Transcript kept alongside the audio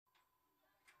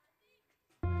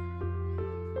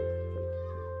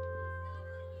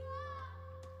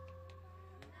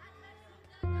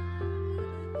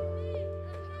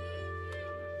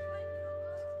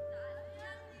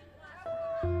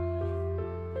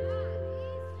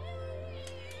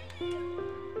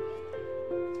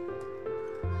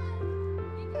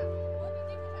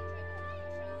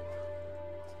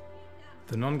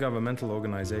The non-governmental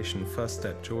organisation First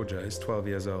Step Georgia is 12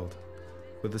 years old.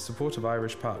 With the support of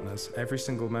Irish partners, every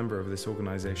single member of this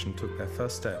organisation took their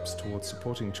first steps towards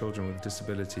supporting children with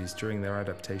disabilities during their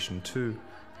adaptation to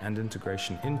and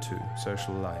integration into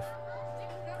social life.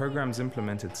 Programs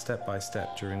implemented step by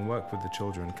step during work with the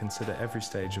children consider every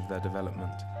stage of their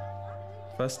development.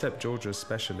 First Step Georgia's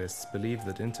specialists believe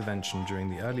that intervention during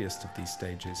the earliest of these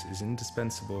stages is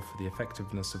indispensable for the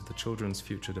effectiveness of the children's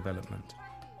future development.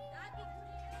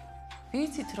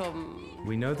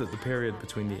 We know that the period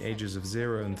between the ages of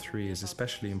 0 and 3 is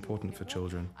especially important for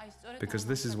children, because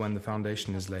this is when the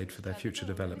foundation is laid for their future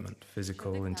development,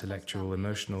 physical, intellectual,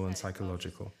 emotional and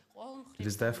psychological. It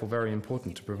is therefore very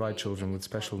important to provide children with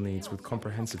special needs with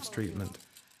comprehensive treatment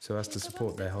so as to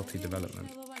support their healthy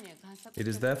development. It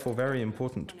is therefore very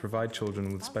important to provide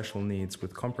children with special needs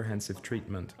with comprehensive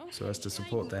treatment so as to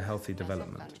support their healthy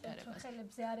development.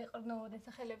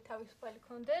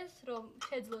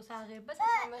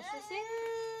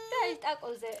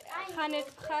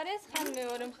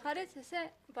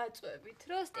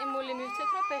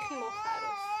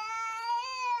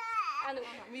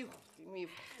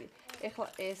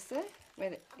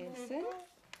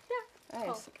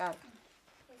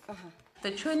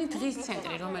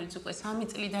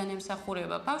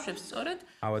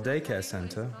 Our daycare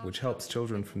center, which helps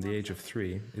children from the age of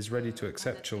 3, is ready to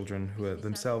accept children who are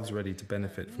themselves ready to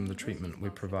benefit from the treatment we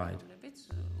provide.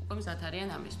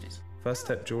 First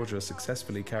Step Georgia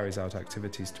successfully carries out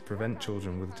activities to prevent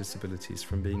children with disabilities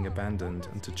from being abandoned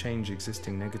and to change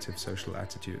existing negative social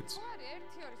attitudes.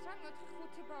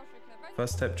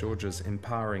 First Step Georgia's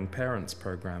Empowering Parents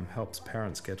program helps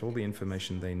parents get all the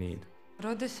information they need.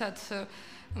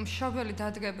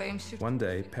 One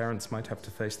day, parents might have to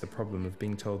face the problem of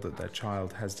being told that their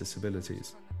child has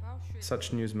disabilities.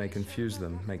 Such news may confuse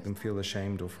them, make them feel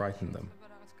ashamed or frighten them.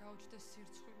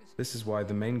 This is why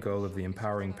the main goal of the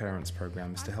Empowering Parents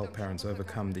program is to help parents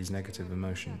overcome these negative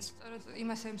emotions.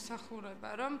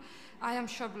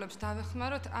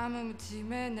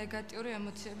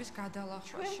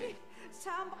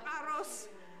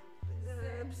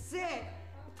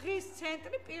 დღის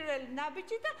ცენტრი პირველი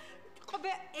ნაბიჯი და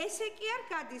ესე კი არ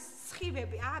გადის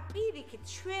სხივები პირიქით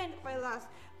ჩვენ ყველას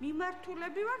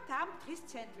მიმართულები ვართ ამ დღის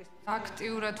ცენტრის.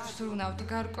 აქტიურად ვზრუნავთ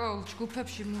გარკვეულ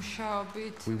ჯგუფებში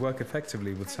მუშაობით. We work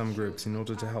effectively with some groups in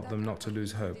order to help them not to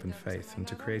lose hope and faith and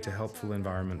to create a helpful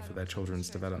environment for their children's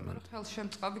development.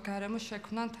 ხელშემწყობი გარემო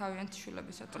შექმნან თავიანთი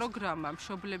შვილებისათვის. პროგრამა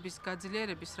მშობლების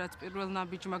გაძლიერების, რაც პირველ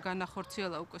ნაბიჯმა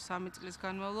განახორციელა უკვე 3 წლის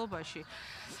განმავლობაში.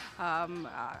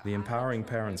 The Empowering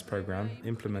Parents program,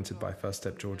 implemented by First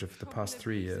Step Georgia for the past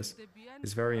 3 years,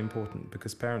 is very important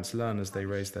because parents learn as they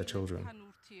raise their children.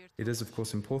 It is of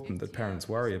course important that parents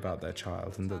worry about their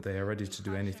child and that they are ready to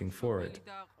do anything for it,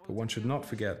 but one should not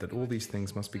forget that all these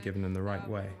things must be given in the right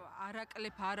way.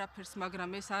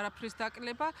 მაგრამ ეს არაფრის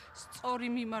დაკლება სწორი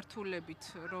მიმართულებით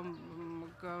რომ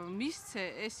მისცე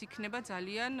ეს იქნება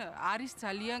არის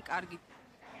ძალიან კარგი.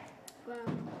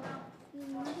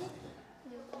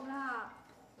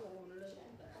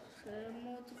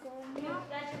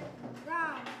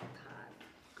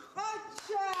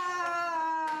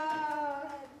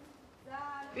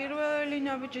 პირველი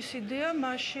ნაბიჯის იდეა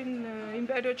მაშინ იმ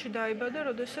პერიოდში დაიბადა,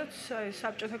 როდესაც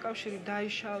საბჭოთა კავშირი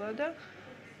დაიშალა და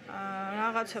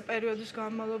რაღაცა პერიოდის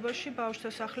განმავლობაში ბავშვთა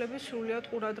სახლების სრულიად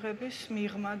ყურადღების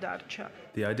მიღმა დარჩა.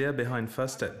 The idea behind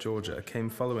First Step Georgia came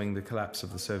following the collapse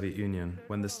of the Soviet Union,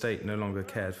 when the state no longer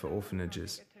cared for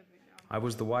orphanages. I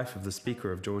was the wife of the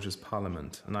Speaker of Georgia's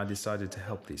Parliament, and I decided to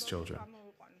help these children.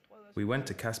 We went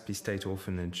to Kaspi State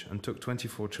Orphanage and took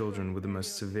 24 children with the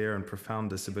most severe and profound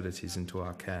disabilities into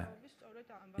our care.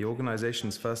 The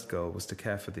organization's first goal was to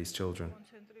care for these children.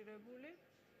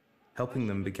 Helping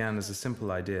them began as a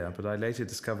simple idea, but I later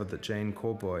discovered that Jane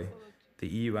Corboy, the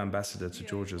EU ambassador to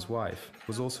Georgia's wife,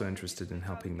 was also interested in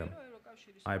helping them.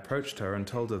 I approached her and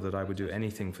told her that I would do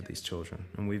anything for these children,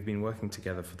 and we've been working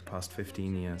together for the past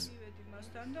 15 years.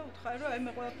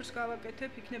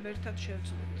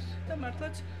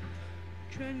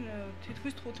 ჩვენ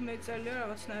თითქმის 15 წელია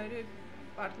რაღაცნაირი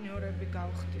პარტნიორები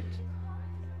გავხდით.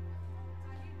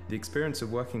 The experience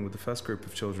of working with the first group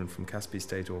of children from Kaspi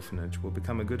State Orphanage will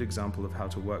become a good example of how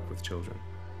to work with children.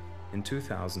 In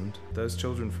 2000, those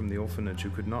children from the orphanage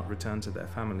who could not return to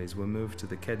their families were moved to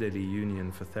the Kedeli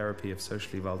Union for Therapy of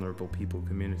Socially Vulnerable People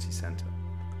Community Center.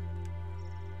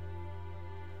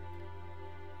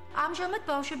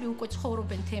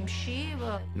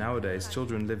 Nowadays,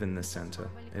 children live in this center.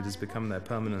 It has become their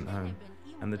permanent home,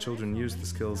 and the children use the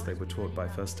skills they were taught by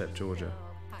First Step Georgia.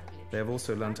 They have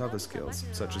also learnt other skills,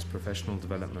 such as professional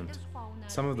development.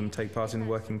 Some of them take part in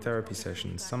working therapy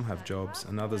sessions, some have jobs,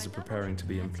 and others are preparing to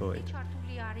be employed.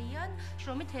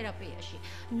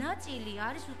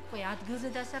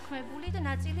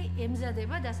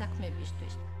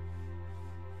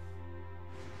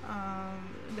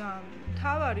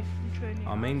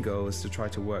 Our main goal is to try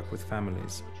to work with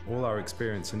families. All our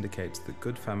experience indicates that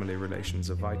good family relations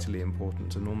are vitally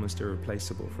important and almost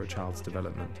irreplaceable for a child's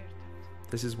development.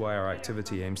 This is why our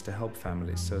activity aims to help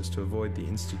families so as to avoid the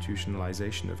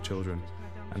institutionalization of children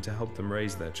and to help them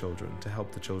raise their children, to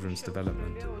help the children's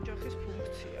development.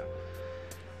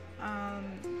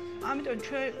 ამიტომ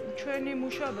ჩვენი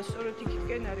მუშაობა სწორედ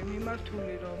იქითკენ არის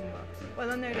მიმართული, რომ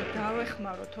ყველანაირად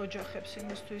დავეხმაროთ ოჯახებს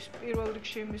იმისთვის, პირველ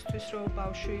რიგში იმისთვის, რომ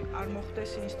ბავშვი არ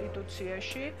მოხვდეს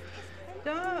ინსტიტუციაში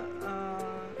და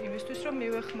იმისთვის, რომ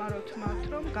მივეხმაროთ მათ,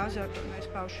 რომ გაზარდონ ეს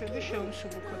ბავშვები,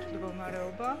 შეუმსუბუქოთ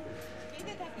მდგომარეობა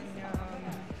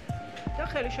და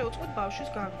ხელი შეუწყოთ ბავშვის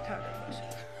განვითარებას.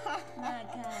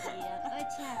 მაგარია,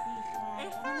 ოჩაბი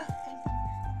ხარ.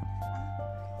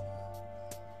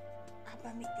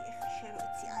 ამიტი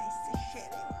ხეროცი აისე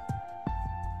შერევა.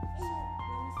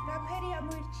 რაფერი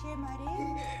ამოირჩიე მარი?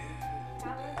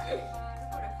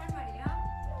 როგორ ხარ მარია?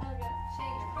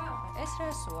 შეიძლება? ეს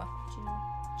რასოა?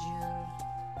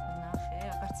 ნახე,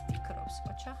 აღარც ფიქრობს,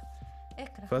 ოჩახ.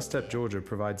 First Step Georgia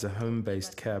provides a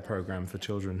home-based care program for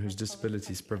children whose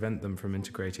disabilities prevent them from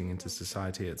integrating into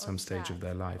society at some stage of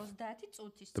their life.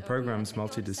 The program's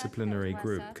multidisciplinary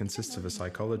group consists of a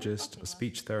psychologist, a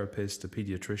speech therapist, a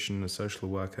pediatrician, a social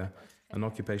worker, an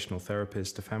occupational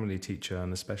therapist, a family teacher,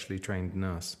 and a specially trained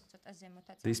nurse.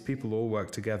 These people all work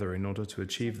together in order to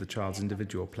achieve the child's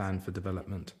individual plan for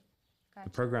development. The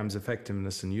program's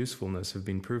effectiveness and usefulness have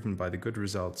been proven by the good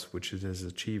results which it has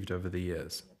achieved over the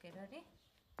years.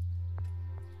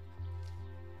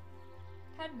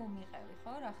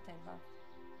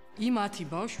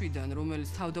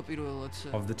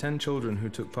 Of the 10 children who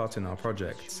took part in our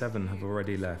project, 7 have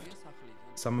already left.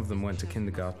 Some of them went to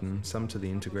kindergarten, some to the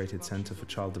Integrated Center for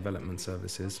Child Development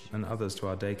Services, and others to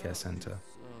our daycare center.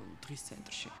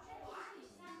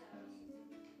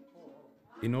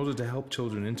 In order to help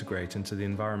children integrate into the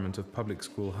environment of Public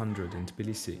School 100 in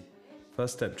Tbilisi,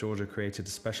 First Step Georgia created a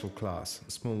special class,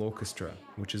 a small orchestra,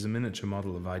 which is a miniature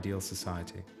model of ideal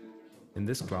society. In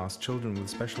this class, children with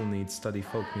special needs study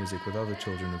folk music with other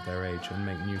children of their age and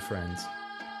make new friends.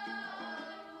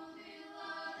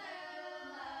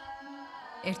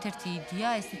 ერთ-ერთი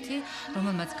იდეა ესეთი,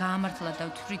 რომელმაც გაამართლა და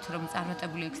ვთვლით, რომ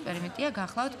წარმატებული ექსპერიმენტია,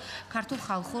 გახლავთ ქართულ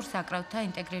ხალხურ საკრავთა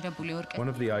ინტეგრირებული ორკესტრი.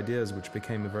 One of the ideas which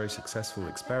became a very successful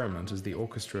experiment is the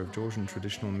orchestra of Georgian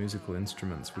traditional musical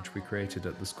instruments which we created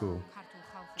at the school.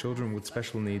 Children with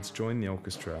special needs join the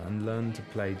orchestra and learn to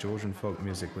play Georgian folk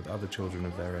music with other children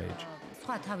of their age.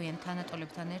 სხვა თავიანთ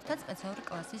თანატოლებთან ერთად სპეციალური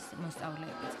კლასის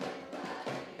მოსწავლეებიც.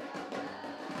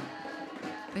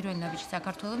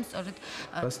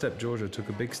 First Step Georgia took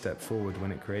a big step forward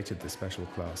when it created the special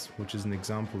class, which is an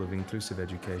example of inclusive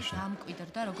education.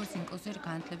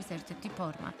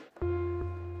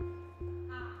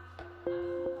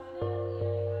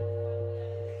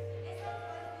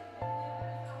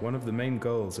 One of the main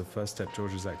goals of First Step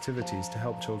Georgia's activity is to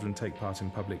help children take part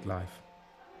in public life.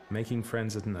 Making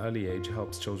friends at an early age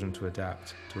helps children to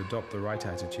adapt, to adopt the right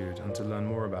attitude, and to learn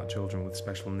more about children with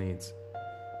special needs.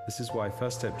 This is why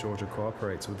First Step Georgia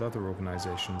cooperates with other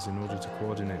organizations in order to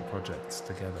coordinate projects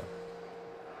together.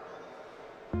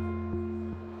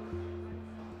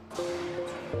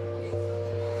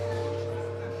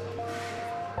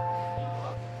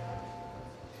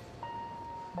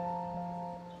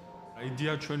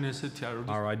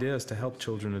 Our idea is to help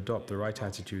children adopt the right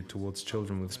attitude towards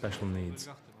children with special needs.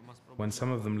 When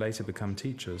some of them later become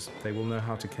teachers, they will know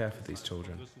how to care for these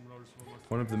children.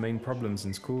 One of the main problems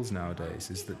in schools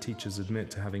nowadays is that teachers admit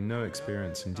to having no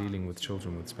experience in dealing with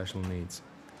children with special needs.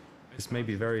 This may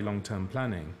be very long-term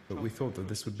planning, but we thought that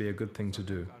this would be a good thing to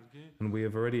do, and we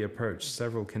have already approached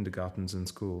several kindergartens and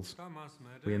schools.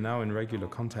 We are now in regular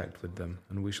contact with them,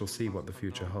 and we shall see what the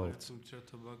future holds.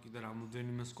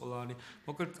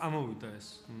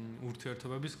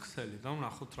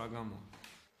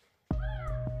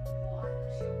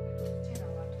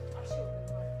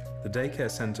 The daycare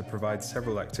center provides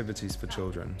several activities for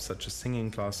children, such as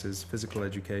singing classes, physical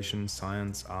education,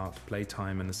 science, art,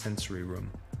 playtime, and a sensory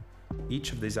room.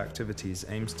 Each of these activities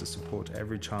aims to support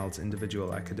every child's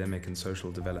individual academic and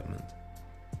social development.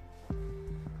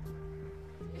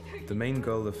 The main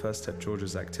goal of First Step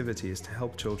Georgia's activity is to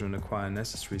help children acquire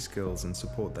necessary skills and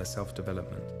support their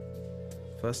self-development.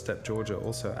 First Step Georgia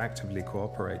also actively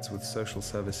cooperates with social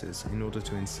services in order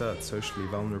to insert socially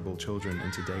vulnerable children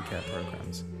into daycare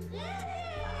programs.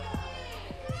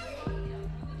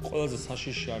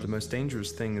 The most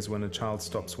dangerous thing is when a child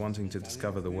stops wanting to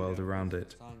discover the world around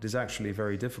it. It is actually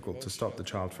very difficult to stop the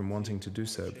child from wanting to do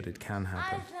so, but it can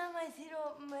happen.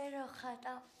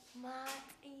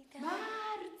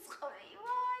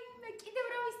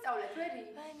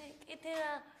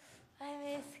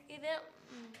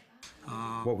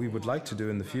 What we would like to do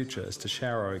in the future is to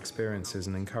share our experiences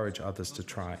and encourage others to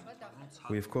try.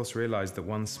 We of course realize that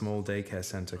one small daycare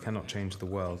center cannot change the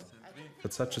world,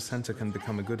 but such a center can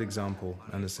become a good example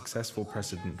and a successful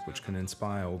precedent which can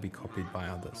inspire or be copied by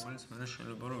others.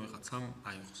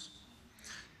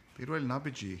 პირველი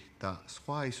ნაბიჯი და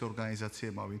სხვა ის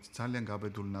ორგანიზაციებმა, ვინც ძალიან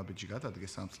გაბედული ნაბიჯი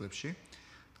გადადგეს ამ წლებში,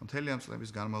 მთელი ამ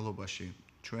წლების განმავლობაში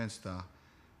ჩვენს და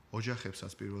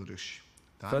ოჯახებსაც პირველ რიგში.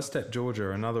 First Step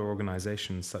Georgia and other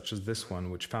organizations such as this one,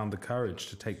 which found the courage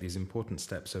to take these important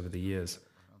steps over the years,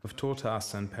 have taught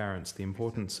us and parents the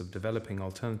importance of developing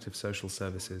alternative social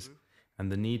services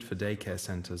and the need for daycare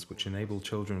centers which enable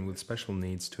children with special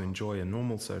needs to enjoy a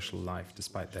normal social life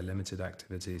despite their limited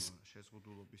activities.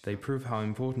 They prove how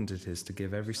important it is to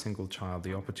give every single child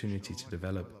the opportunity to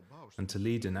develop and to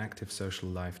lead an active social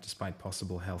life despite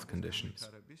possible health conditions.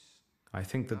 I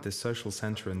think that this social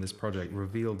center and this project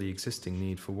reveal the existing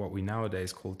need for what we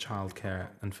nowadays call childcare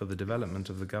and for the development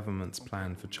of the government's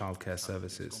plan for childcare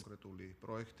services.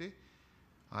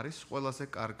 არის ყველაზე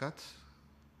კარგად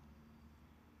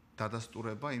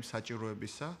დადასტურება იმ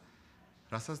საჭიროებისა,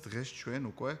 რასაც დღეს ჩვენ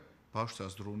უკვე ბავშვთა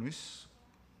ზრუნვის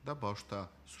და ბავშვთა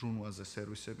ზრუნვაზე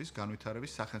სერვისების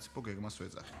განვითარების სახელმწიფო გეგმას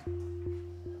ვეძახით.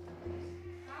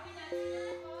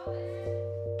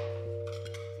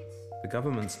 The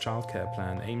government's childcare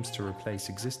plan aims to replace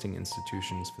existing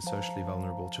institutions for socially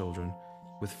vulnerable children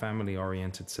with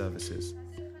family-oriented services.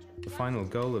 The final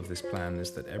goal of this plan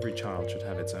is that every child should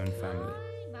have its own family.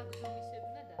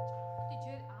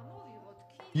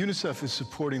 UNICEF is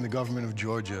supporting the government of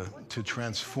Georgia to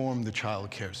transform the child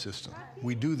care system.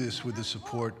 We do this with the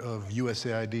support of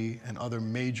USAID and other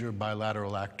major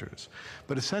bilateral actors.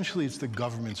 But essentially, it's the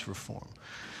government's reform.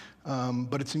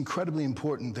 But it's incredibly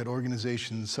important that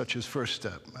organizations such as First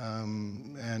Step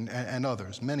and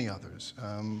others, many others,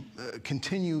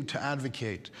 continue to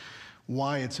advocate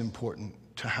why it's important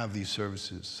to have these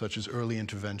services, such as early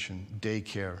intervention,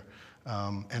 daycare,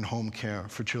 and home care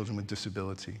for children with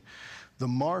disability. The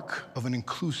mark of an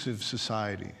inclusive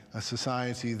society, a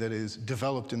society that is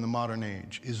developed in the modern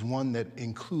age, is one that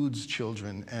includes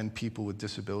children and people with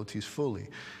disabilities fully,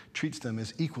 treats them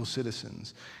as equal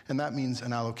citizens, and that means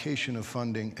an allocation of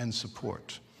funding and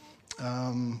support.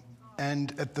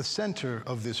 And at the center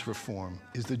of this reform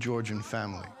is the Georgian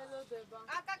family.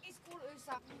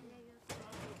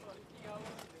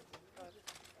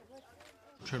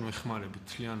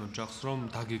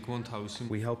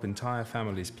 We help entire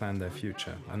families plan their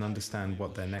future and understand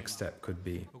what their next step could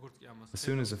be. As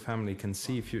soon as a family can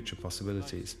see future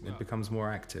possibilities, it becomes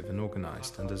more active and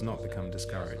organized and does not become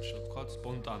discouraged.